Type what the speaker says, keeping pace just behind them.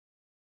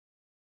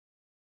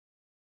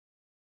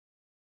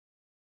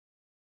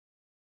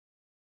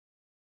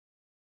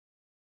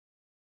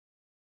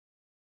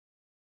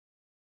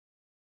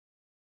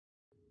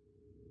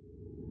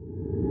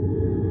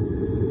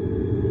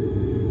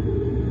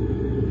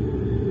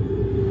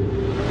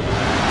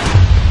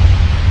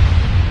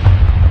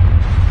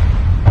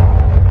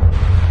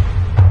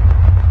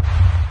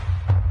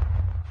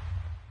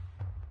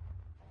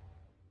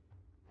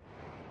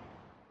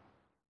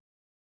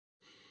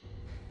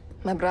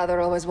My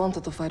brother always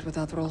wanted to fight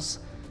without rules.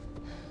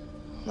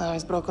 Now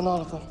he's broken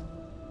all of them.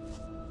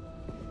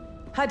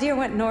 Hadir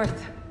went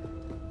north.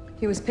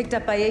 He was picked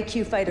up by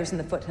AQ fighters in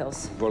the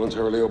foothills.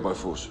 Voluntarily or by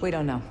force? We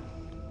don't know.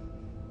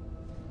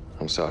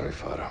 I'm sorry,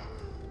 Farah.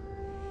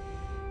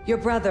 Your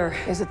brother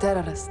He's a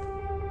terrorist.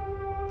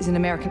 is an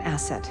American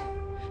asset,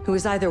 who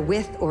is either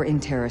with or in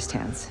terrorist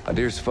hands.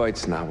 Hadir's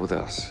fight's not with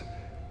us.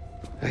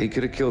 He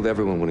could have killed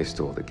everyone when he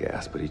stole the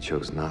gas, but he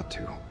chose not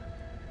to.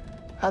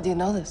 How do you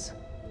know this?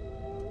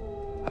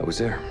 I was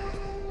there,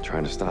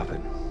 trying to stop it.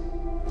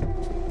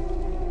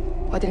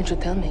 Why didn't you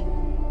tell me?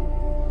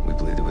 We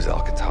believed it was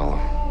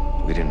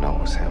Al-Qatala. We didn't know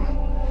it was him.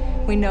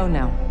 We know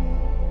now.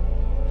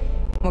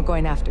 We're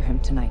going after him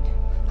tonight.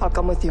 I'll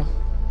come with you.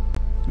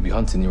 You'll be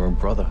hunting your own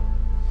brother.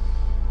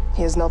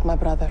 He is not my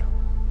brother.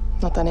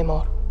 Not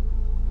anymore.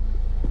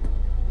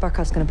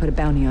 Barkov's gonna put a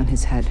bounty on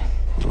his head.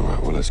 All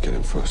right, well, let's get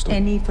him first.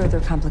 Any further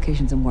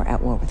complications and we're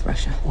at war with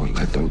Russia. Well,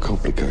 that don't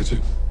complicate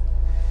it.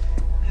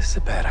 This is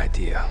a bad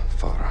idea,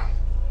 Farah.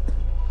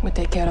 We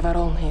take care of our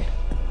own here.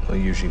 Not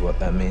usually what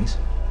that means.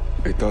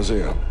 It does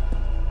here.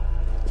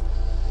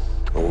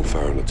 I want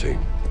Farah on the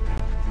team.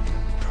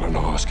 I'm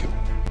not asking.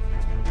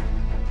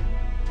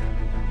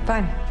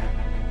 Fine.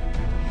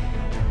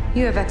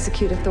 You have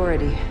execute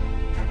authority.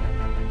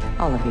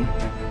 All of you.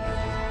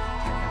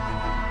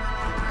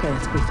 Okay,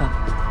 let's brief up.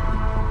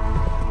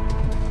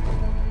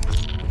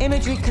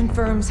 Imagery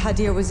confirms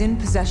Hadir was in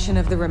possession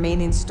of the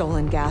remaining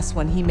stolen gas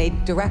when he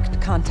made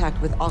direct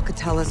contact with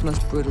Al-Qatala's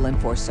most brutal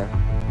enforcer,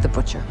 the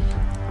Butcher.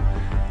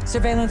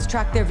 Surveillance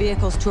tracked their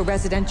vehicles to a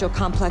residential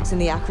complex in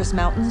the Akris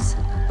Mountains,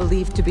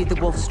 believed to be the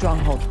Wolf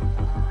stronghold.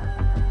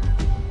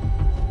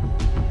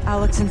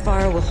 Alex and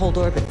Farah will hold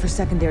orbit for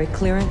secondary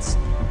clearance,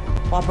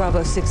 while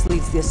Bravo 6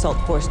 leads the assault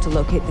force to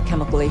locate the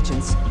chemical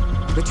agents,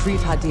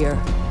 retrieve Hadir,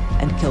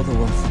 and kill the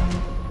Wolf.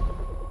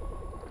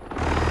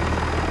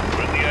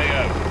 We're in the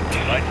AO.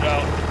 Lights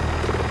out.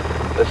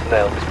 Let's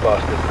nail this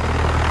bastard.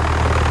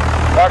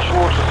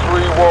 Actual to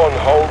 3-1,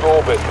 hold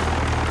orbit.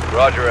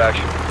 Roger,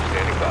 action.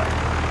 Standing by.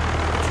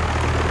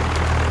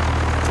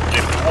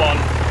 Lift 1,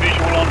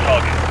 visual on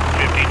target.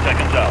 15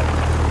 seconds out.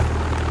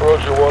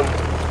 Roger 1.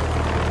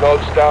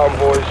 Nods down,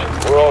 boys.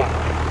 We're on.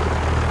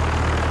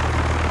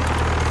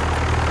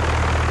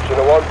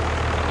 Center 1,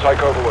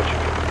 take Overwatch.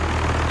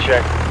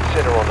 Check.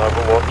 Center on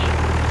Overwatch.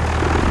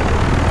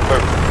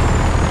 Move.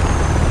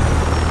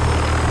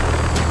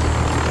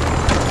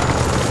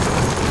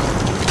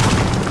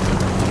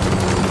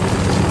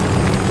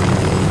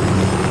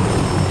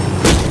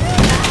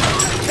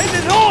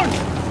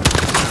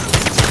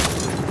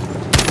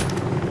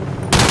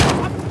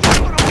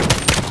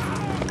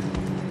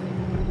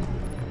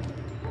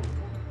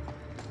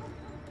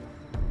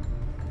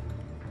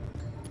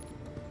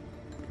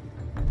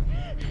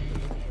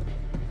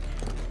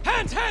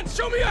 Hands!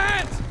 Show me your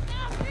hands!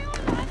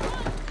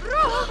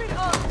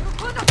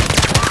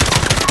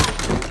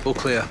 All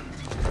clear.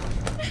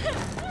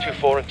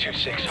 2-4 and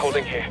 2-6,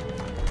 holding here.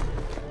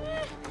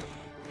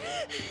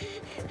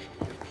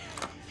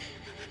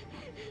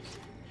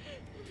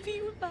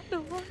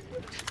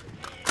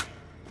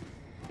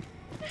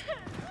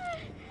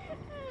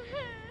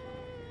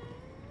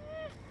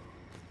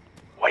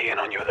 Waiting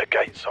on you at the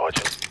gate,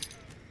 Sergeant.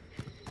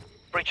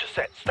 Breach is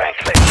set. Stand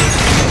clear.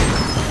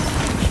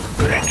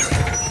 Good entry.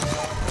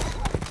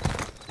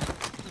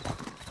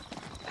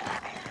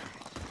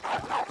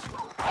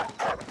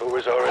 Who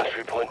is our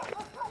entry point?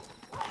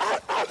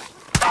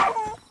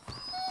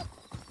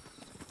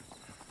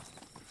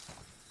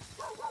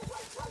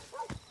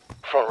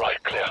 Front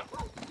right, clear.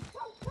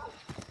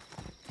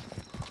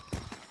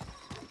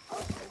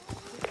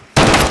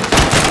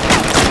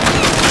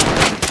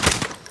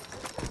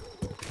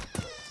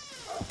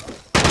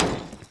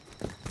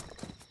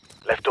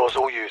 Left door's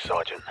all you,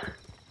 Sergeant.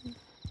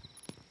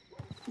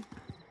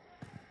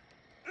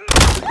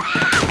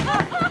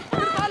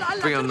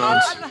 Three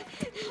unknowns.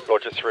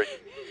 Roger 3.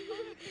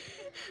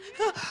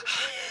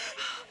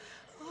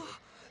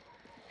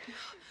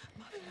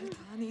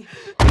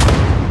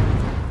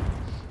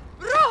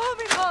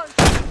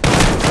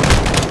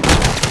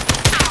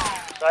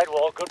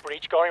 Sidewall, good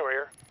breach, going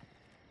rear.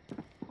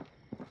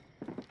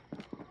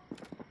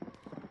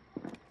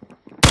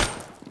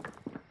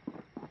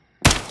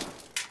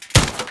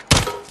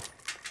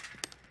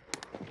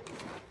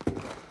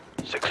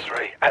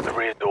 At the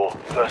rear door,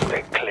 first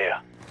deck clear.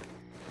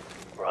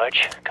 Rog,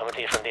 coming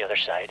to you from the other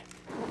side.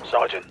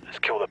 Sergeant, let's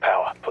kill the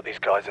power. Put these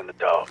guys in the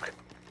dark.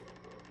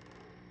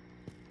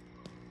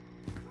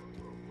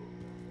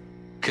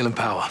 Killing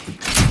power.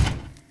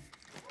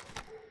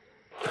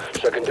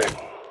 Second deck.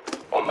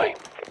 On me.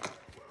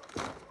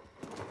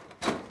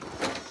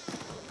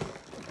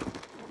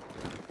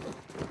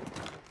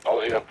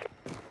 All here.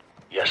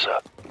 Yes, sir.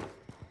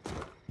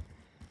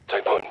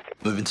 Take point.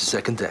 Moving to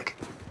second deck.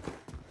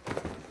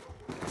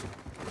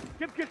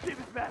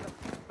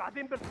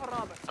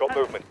 Got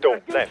movement.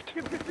 Don't. Left.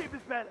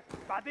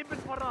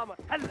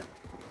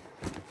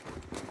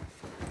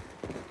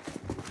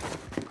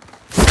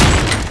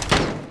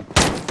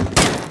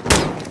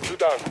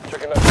 down.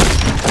 Checking that.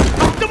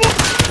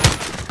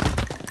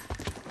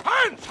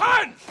 Hands!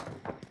 Hands!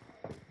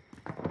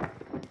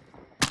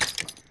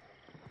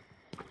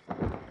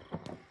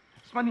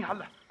 اسمعني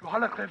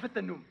هلا خلفت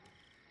النوم.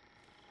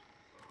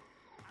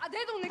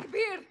 عددهم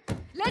كبير،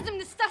 لازم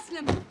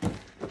نستسلم.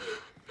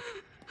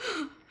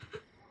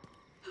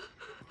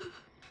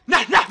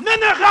 نحن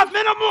نخاف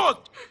من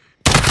الموت.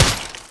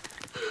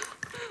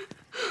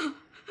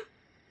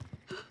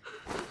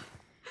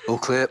 All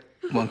clear.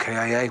 1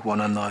 KIA, 1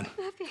 unknown.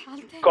 ما في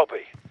حل تاني.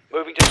 Copy.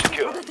 Moving to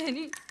secure. حدا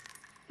تاني.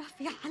 ما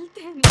في حل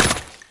تاني.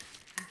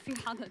 ما في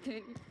حدا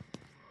تاني.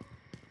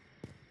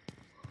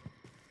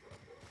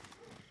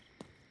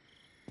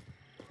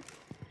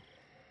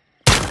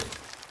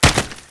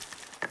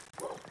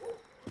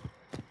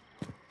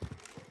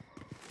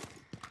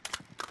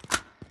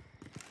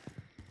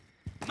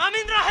 ما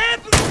من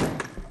رهيب.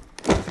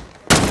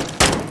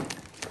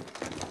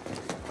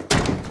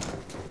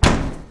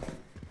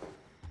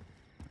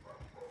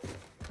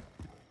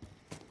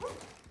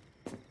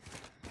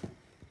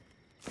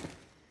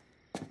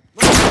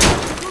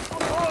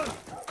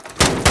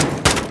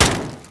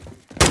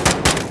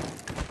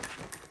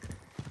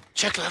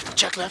 Check left,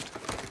 check left.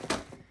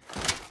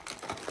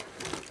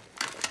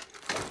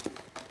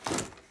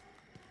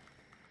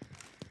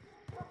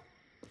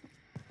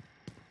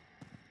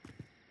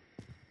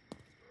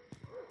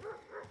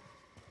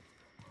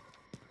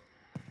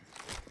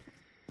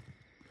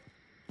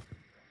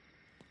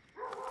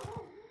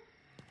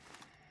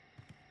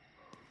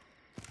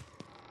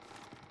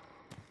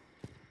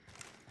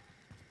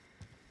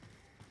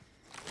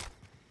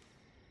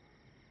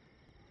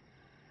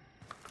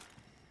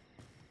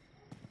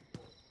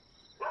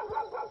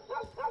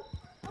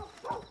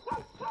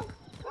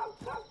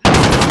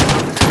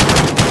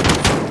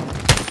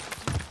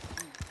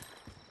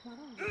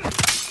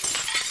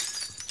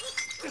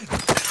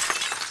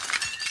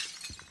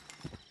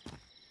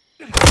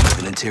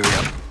 An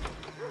interior.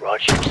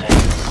 Roger,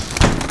 same.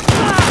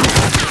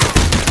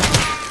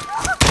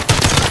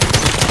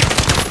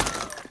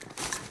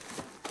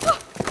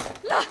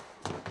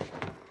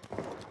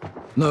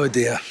 No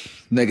idea.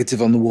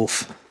 Negative on the wolf.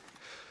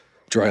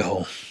 Dry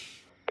hole.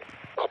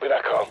 Copy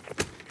that, Carl.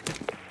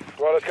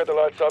 Right, let's get the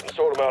lights up and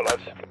sort them out,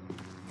 lads.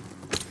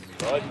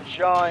 Rise and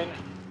shine.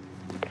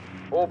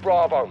 All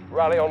Bravo,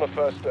 rally on the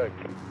first deck.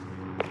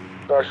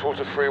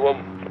 Backwater 3-1.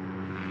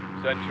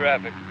 Send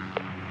traffic.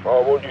 I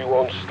want you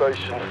on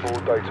station for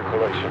data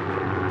collection.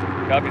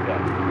 Copy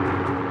that.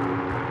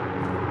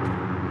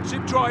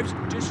 Zip drives,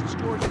 just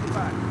storage in the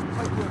back.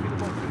 Paperwork in the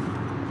bottom.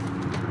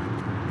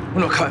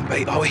 We're not cutting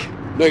bait, are we?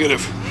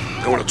 Negative.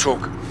 I want to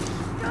talk.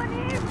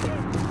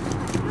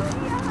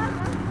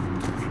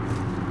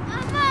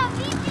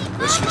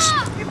 Listen.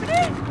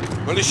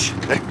 Manish,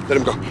 hey, let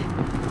him go.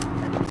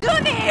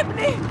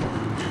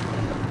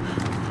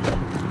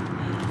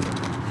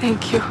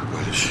 Thank you.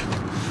 معلش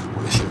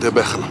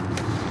انتبهنا.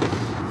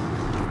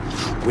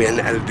 وين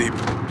الديب؟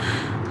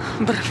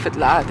 بغرفة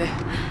العادة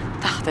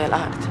تحت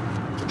الأرض.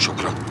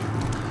 شكرا.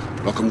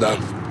 Lock him down.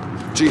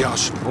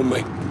 G-house, on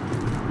me.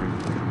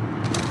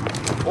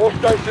 All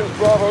stations,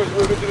 Bravo is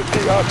moving to the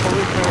G-house for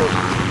repairs.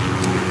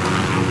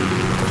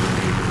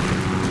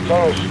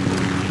 Tunnels,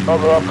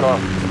 cover up, car.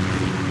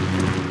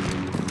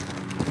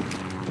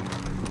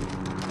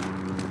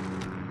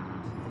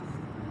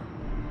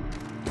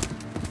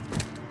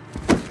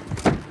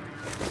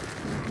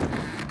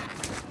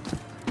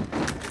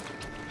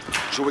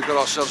 So we got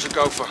ourselves a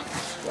gopher.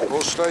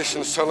 All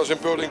stations, tunnels in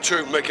building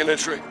 2, making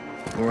entry.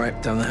 All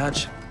right, down the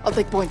hatch. I'll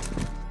take point.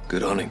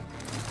 Good on him.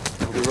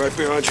 I'll be right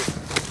behind you.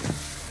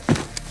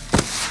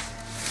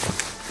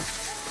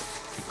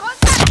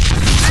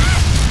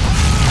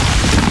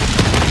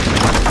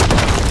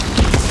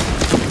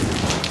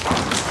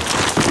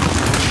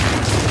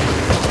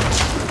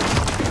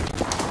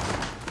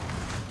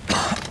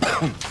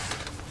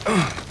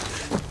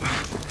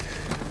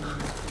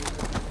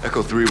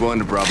 Echo 3-1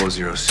 to Bravo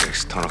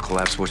 06. Tunnel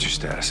collapse. What's your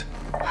status?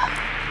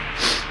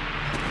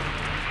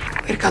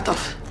 We're cut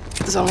off.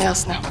 It's only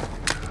us now.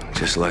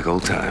 Just like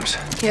old times.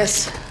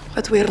 Yes,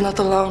 but we're not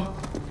alone.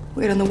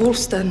 We're in the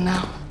wolf's den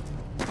now.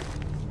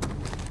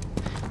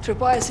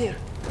 Tripwire is here.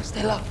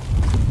 Stay low.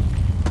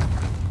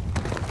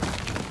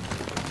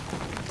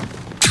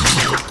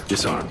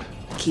 Disarmed.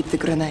 Keep the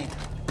grenade.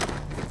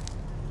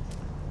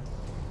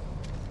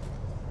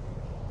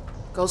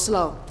 Go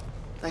slow.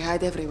 They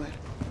hide everywhere.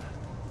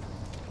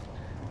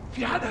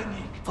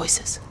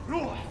 Voices.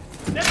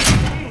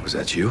 Was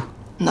that you?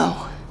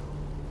 No,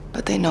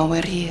 but they know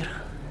we're here.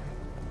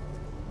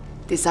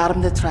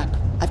 Disarm the trap.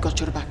 I've got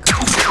your back.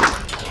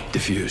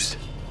 Diffused.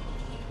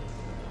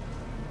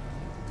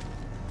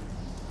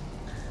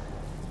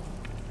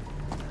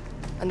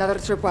 Another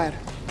tripwire.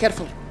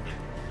 Careful.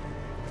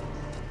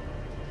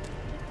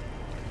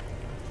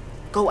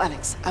 Go,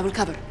 Alex. I will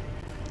cover.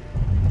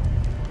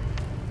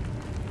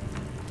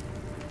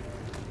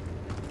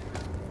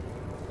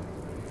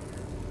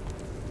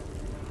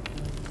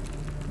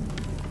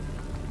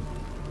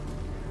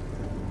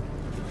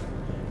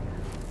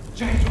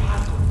 جهزوا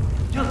حالكم.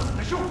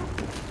 يلا نشوف.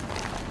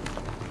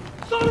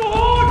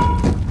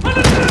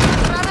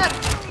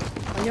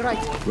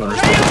 right. Runners.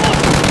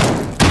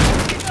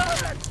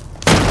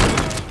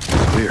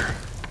 Clear.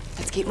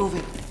 Let's keep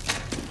moving.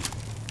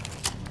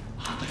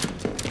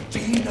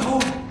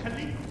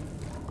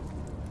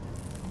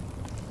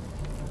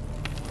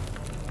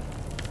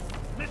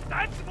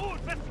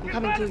 I'm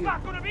coming to you.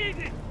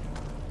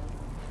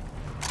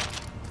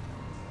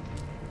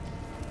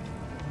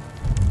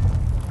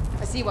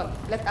 I see one.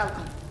 Left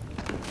Alcon.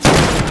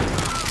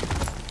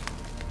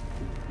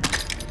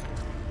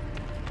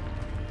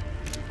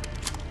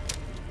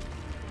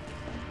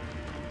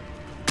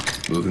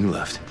 Moving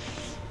left.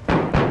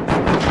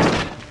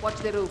 Watch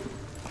the roof.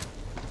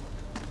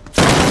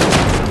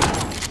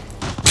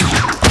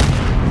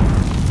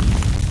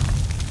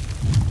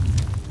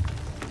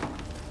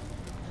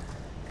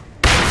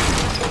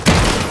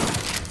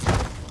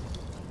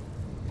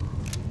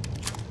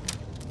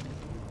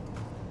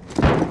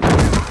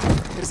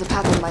 There's a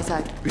path on my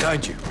side.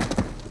 Behind you.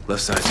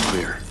 Left side's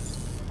clear.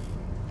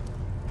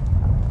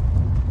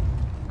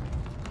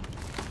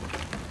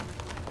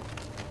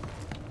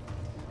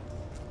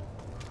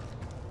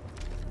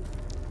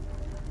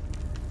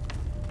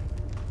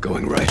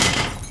 Going right.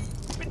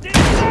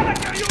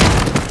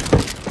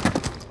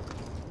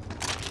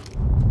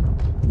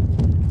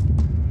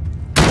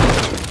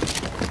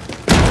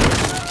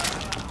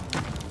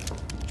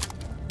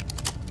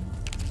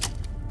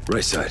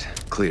 Right side,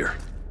 clear.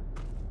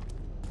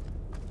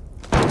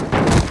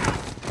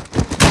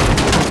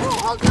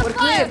 We're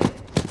clear.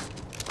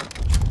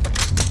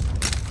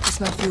 I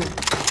smell fuel.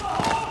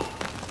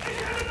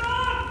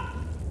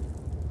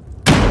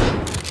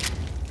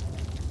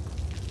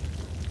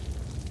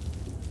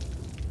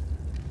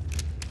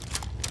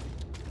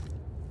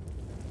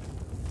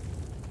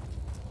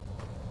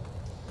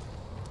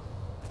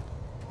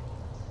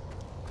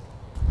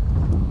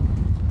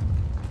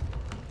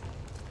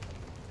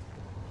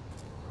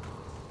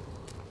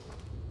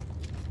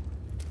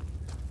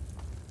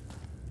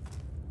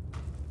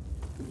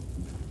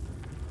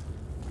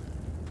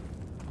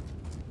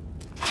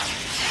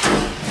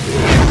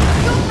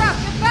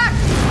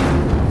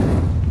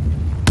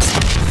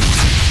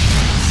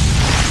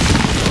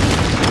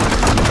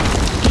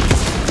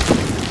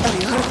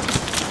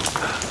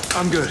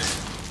 I'm good.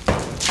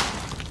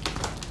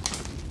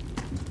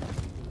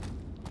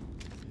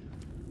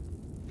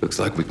 Looks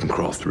like we can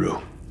crawl through.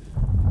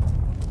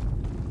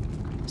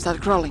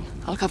 Start crawling.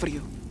 I'll cover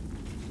you.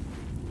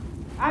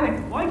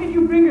 Alex, why did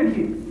you bring her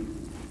here?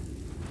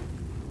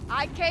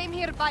 I came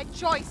here by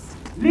choice.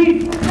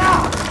 Leave,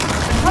 now!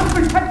 I can't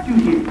protect you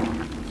here.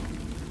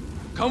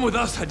 Come with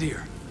us,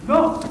 Hadir.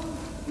 No,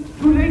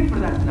 it's too late for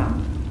that now.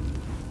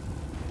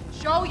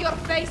 Show your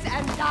face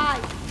and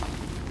die.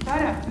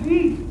 Sarah,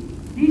 please.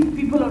 These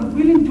people are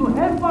willing to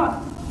help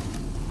us.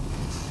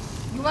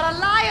 You are a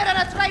liar and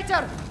a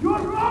traitor. You're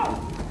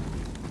wrong.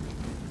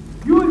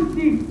 You will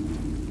see.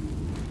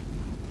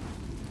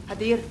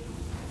 Hadir.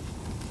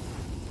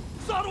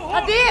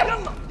 Hadir!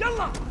 يلا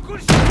يلا كل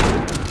شيء.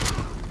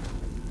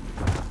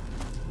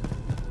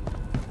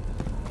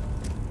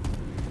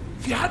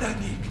 في حدا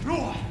هنيك.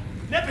 روح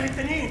نبه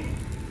التانيين.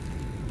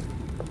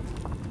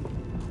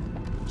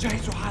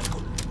 جهزوا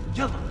حالكم.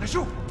 يلا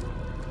نشوف.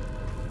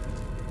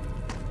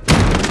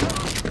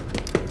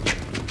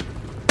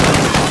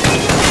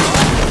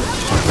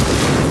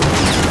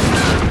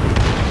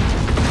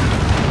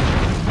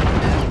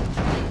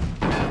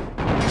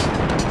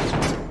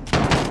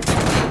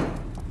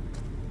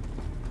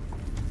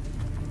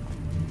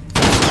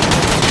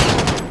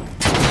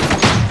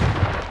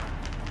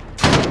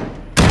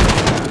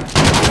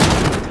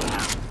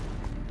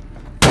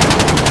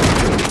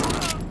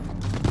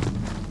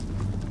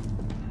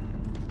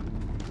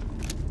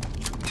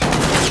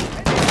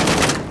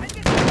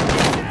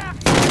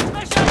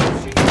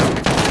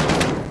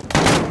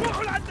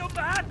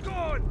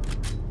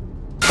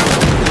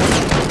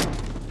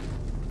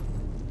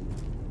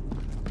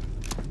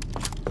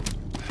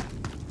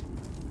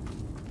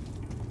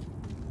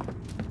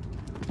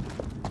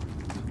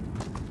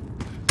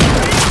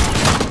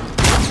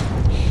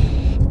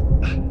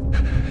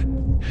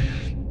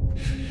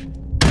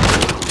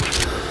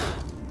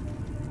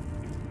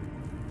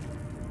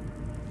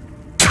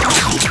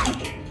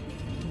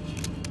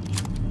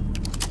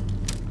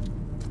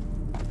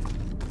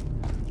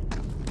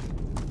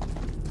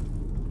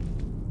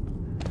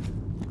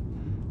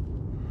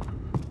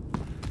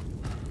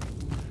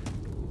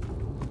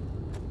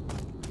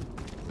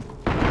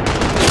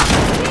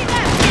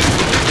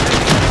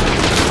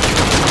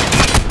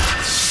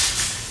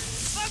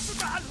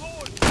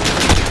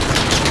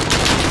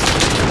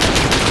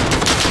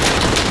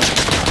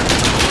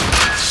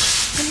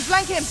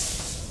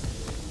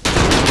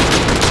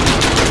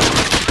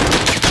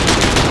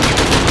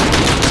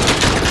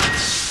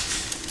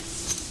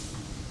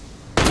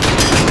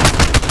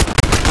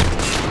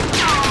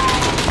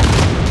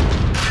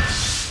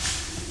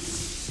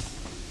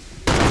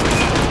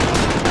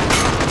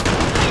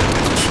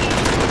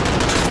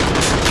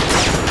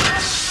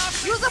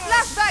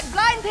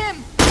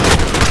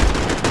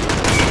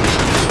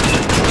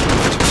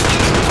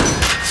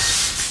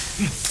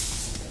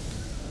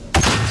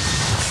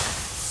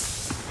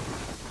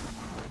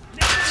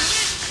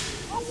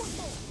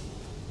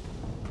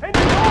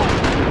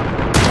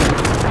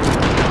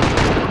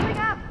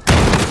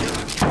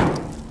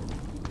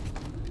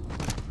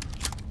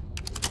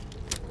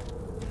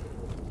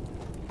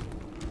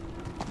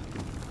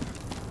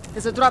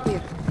 There's a drop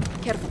here.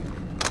 Careful.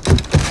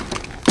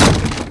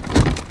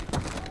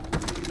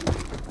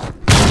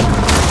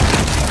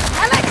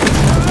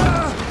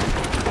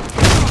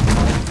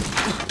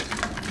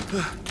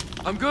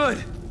 I'm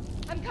good.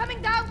 I'm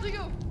coming down to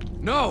you.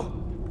 No!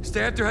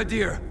 Stay after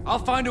Hadir. I'll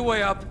find a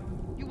way up.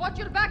 You watch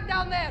your back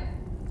down there.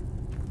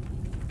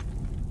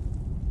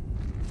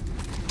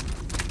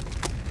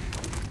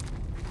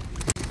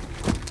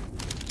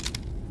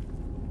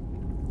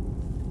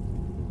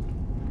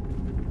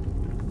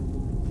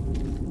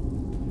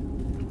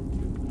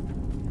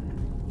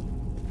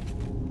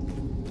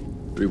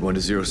 One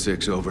to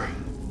 06, over.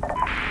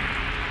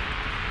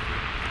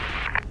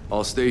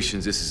 All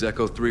stations, this is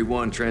Echo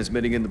 3-1,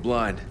 transmitting in the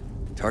blind.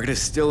 Target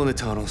is still in the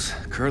tunnels,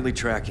 currently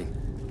tracking.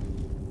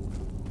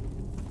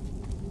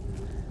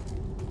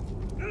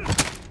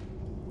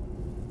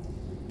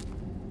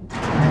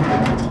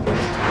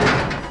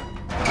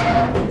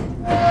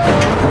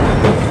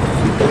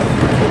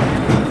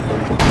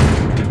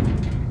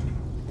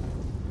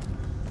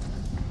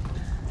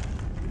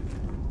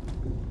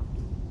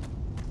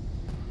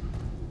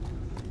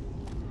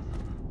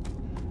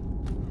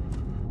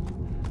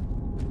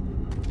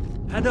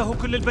 هذا هو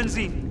كل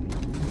البنزين.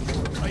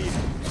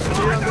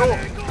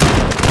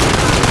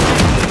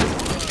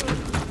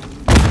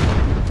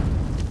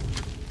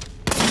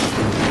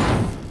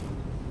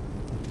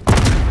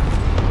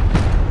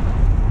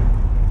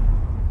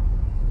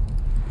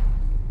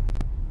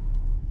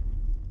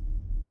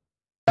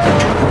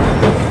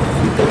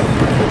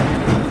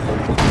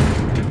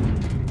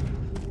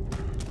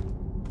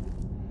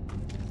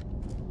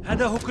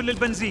 هذا هو كل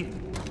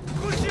البنزين.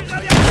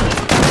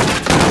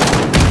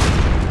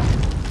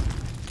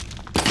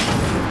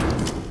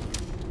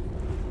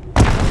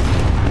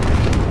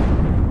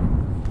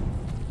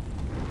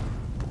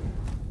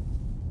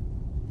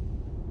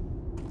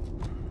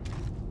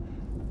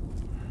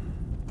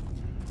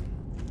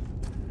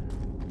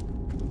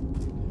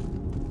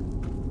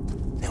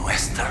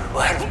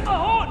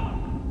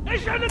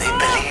 They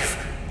believe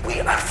we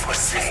are for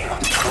sale.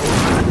 True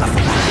of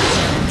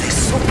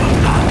this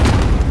superpower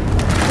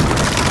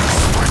is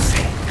for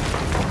sale.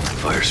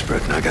 Fire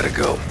spreading, I gotta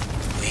go.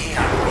 We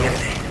are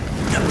merely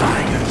the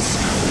buyers.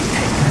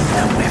 Take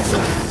the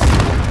weapons.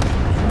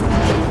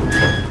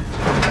 Them.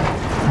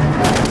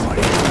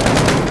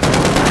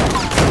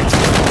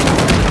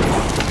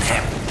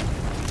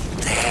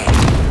 They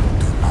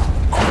do not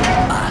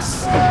own us.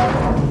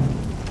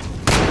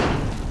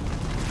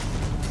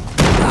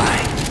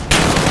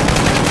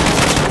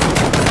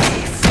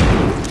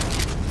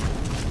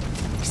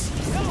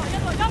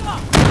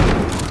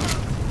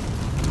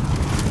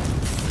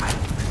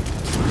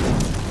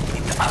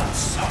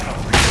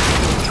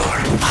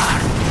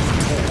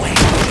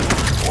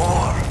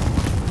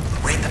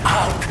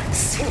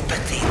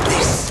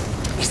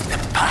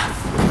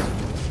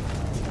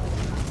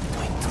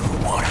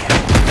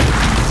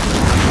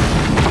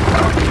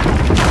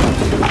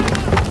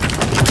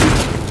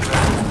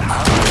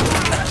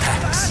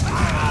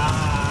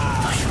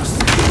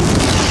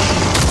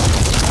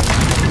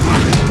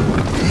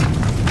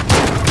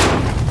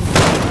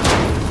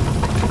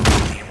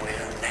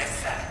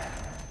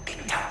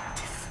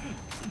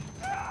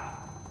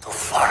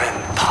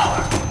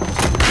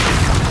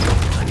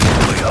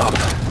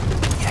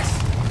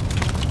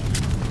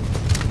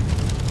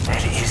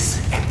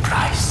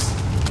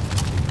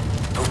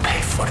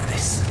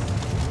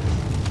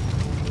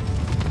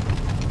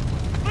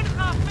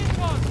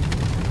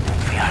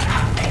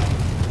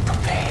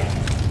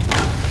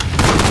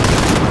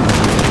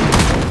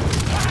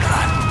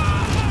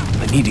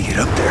 I need to get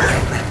up there.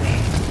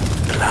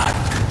 Blood.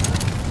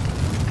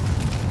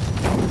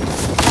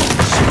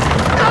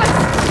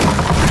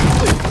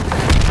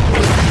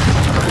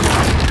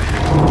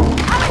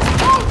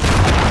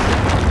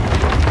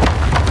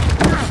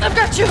 I've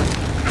got you!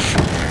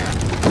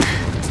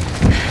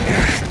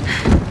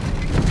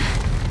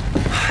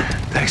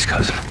 Thanks,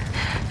 cousin.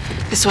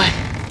 This way.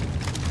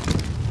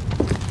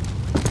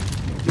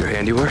 Your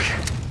handiwork?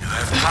 You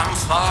have come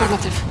far,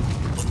 Affirmative.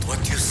 but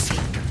what you seek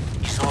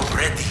is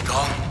already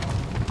gone.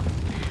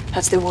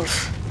 That's the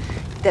wolf.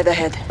 Dead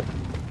ahead.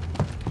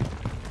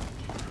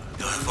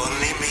 You have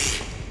only me.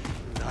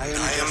 I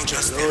am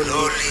just a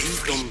lowly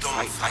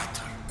freedom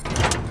fighter.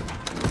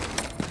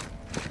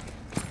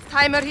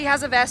 Timer, he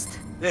has a vest.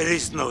 There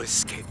is no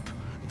escape.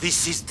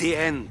 This is the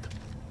end.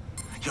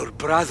 Your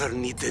brother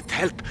needed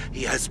help.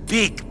 He has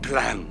big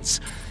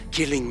plans.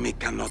 Killing me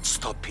cannot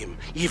stop him.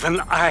 Even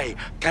I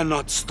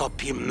cannot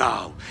stop him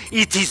now.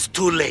 It is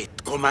too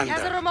late, Commander. He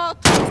has a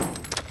remote.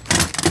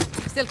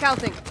 Still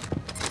counting.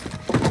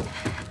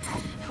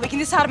 We can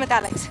disarm it,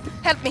 Alex.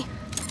 Help me.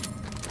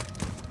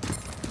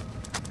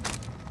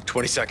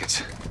 20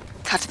 seconds.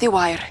 Cut the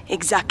wire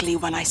exactly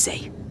when I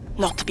say.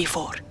 Not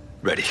before.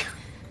 Ready.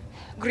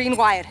 Green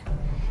wire.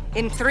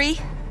 In 3,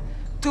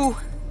 2,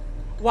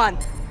 1.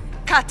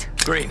 Cut.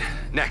 Green.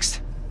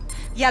 Next.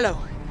 Yellow.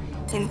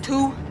 In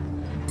 2,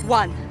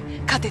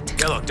 1. Cut it.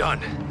 Yellow.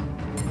 Done.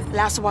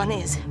 Last one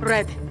is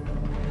red.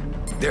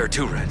 There are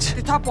 2 reds.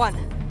 The top one.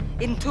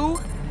 In 2,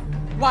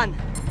 1.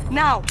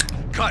 Now!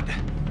 Cut!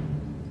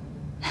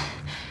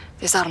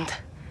 Disarmed.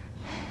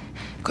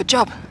 Good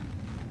job.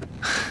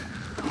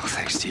 Well,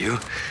 thanks to you.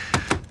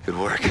 Good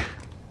work.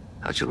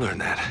 How'd you learn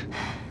that?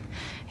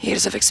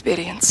 Years of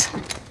experience.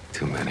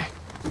 Too many.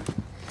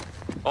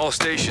 All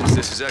stations,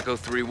 this is Echo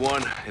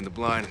 3-1 in the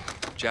blind.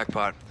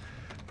 Jackpot.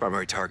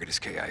 Primary target is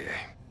KIA.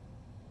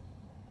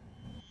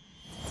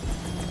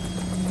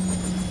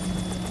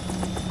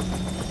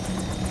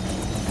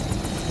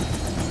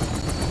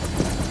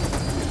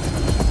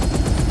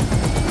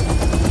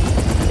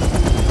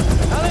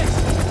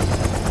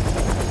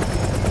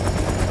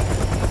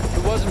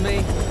 It wasn't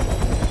me.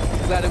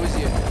 Glad it was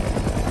you.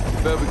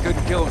 Bet we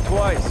couldn't kill him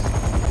twice.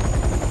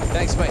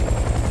 Thanks, mate.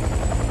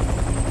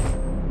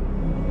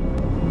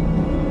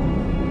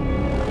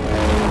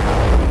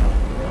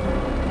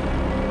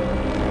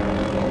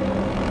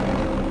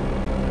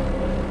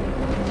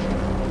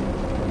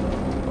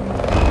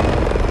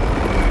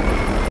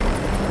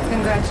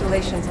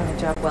 Congratulations on a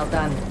job well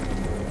done.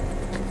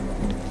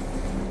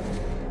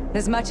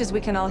 As much as we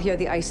can all hear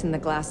the ice in the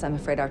glass, I'm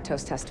afraid our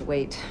toast has to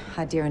wait.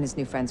 Hadir and his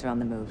new friends are on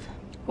the move.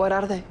 What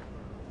are they?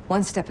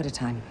 One step at a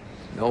time.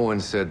 No one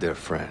said they're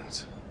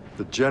friends.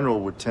 The General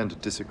would tend to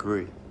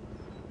disagree.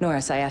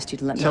 Norris, I asked you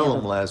to let me Tell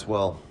him,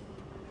 Laswell.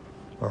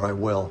 Or I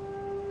will.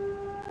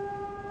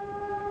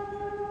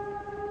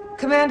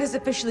 Command has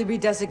officially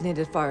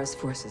redesignated Farah's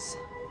forces.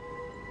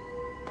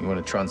 You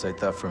want to translate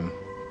that from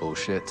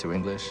bullshit to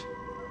English?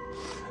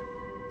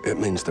 It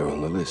means they're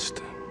on the list.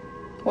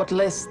 What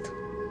list?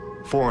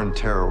 Foreign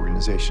terror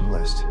organization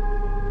list.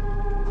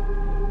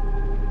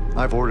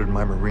 I've ordered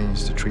my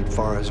Marines to treat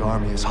Farah's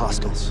army as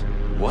hostiles.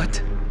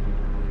 What?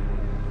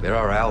 They're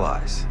our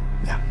allies.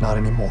 Yeah, not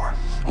anymore.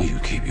 You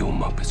keep your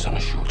Muppets on a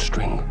short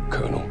string,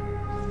 Colonel.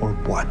 Or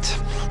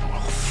what?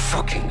 I'll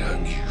fucking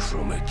earn you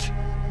from it.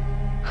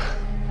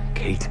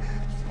 Kate,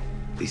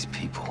 these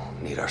people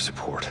need our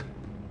support.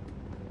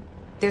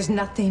 There's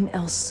nothing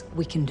else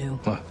we can do.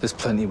 Well, there's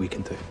plenty we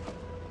can do.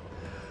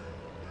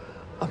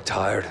 I'm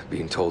tired of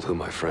being told who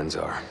my friends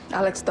are.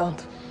 Alex,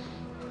 don't.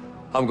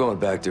 I'm going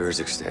back to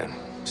Urzikstan,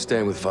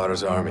 staying with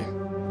Farah's army.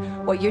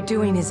 What you're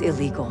doing is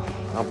illegal.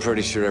 I'm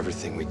pretty sure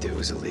everything we do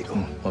is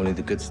illegal. Only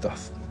the good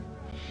stuff.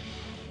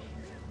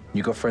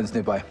 You got friends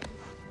nearby?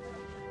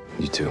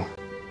 You too.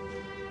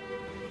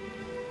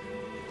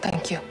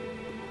 Thank you.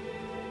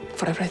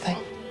 For everything.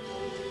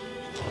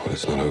 Well,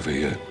 it's not over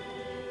yet.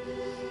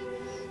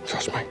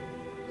 Trust me.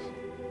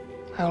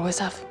 I always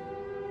have.